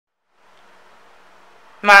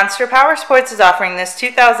Monster Powersports is offering this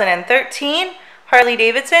 2013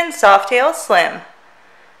 Harley-Davidson Softail Slim.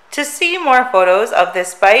 To see more photos of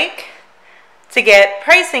this bike, to get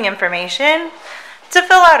pricing information, to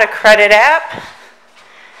fill out a credit app,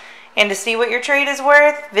 and to see what your trade is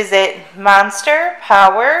worth, visit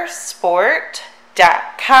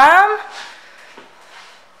monsterpowersport.com.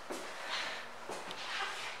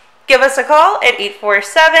 Give us a call at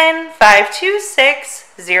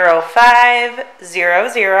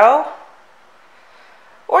 847-526-0500,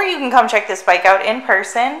 or you can come check this bike out in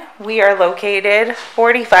person. We are located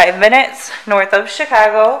 45 minutes north of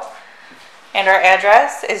Chicago, and our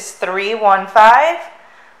address is 315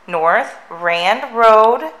 North Rand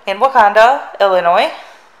Road in Wauconda, Illinois.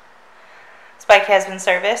 This bike has been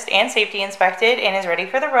serviced and safety inspected and is ready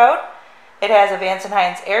for the road. It has a Vance &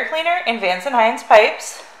 Hines air cleaner and Vance & Hines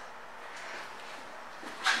pipes.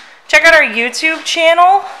 Check out our YouTube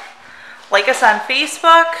channel, like us on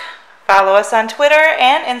Facebook, follow us on Twitter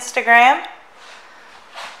and Instagram.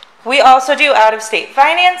 We also do out-of-state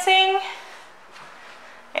financing,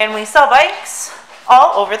 and we sell bikes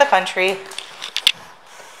all over the country.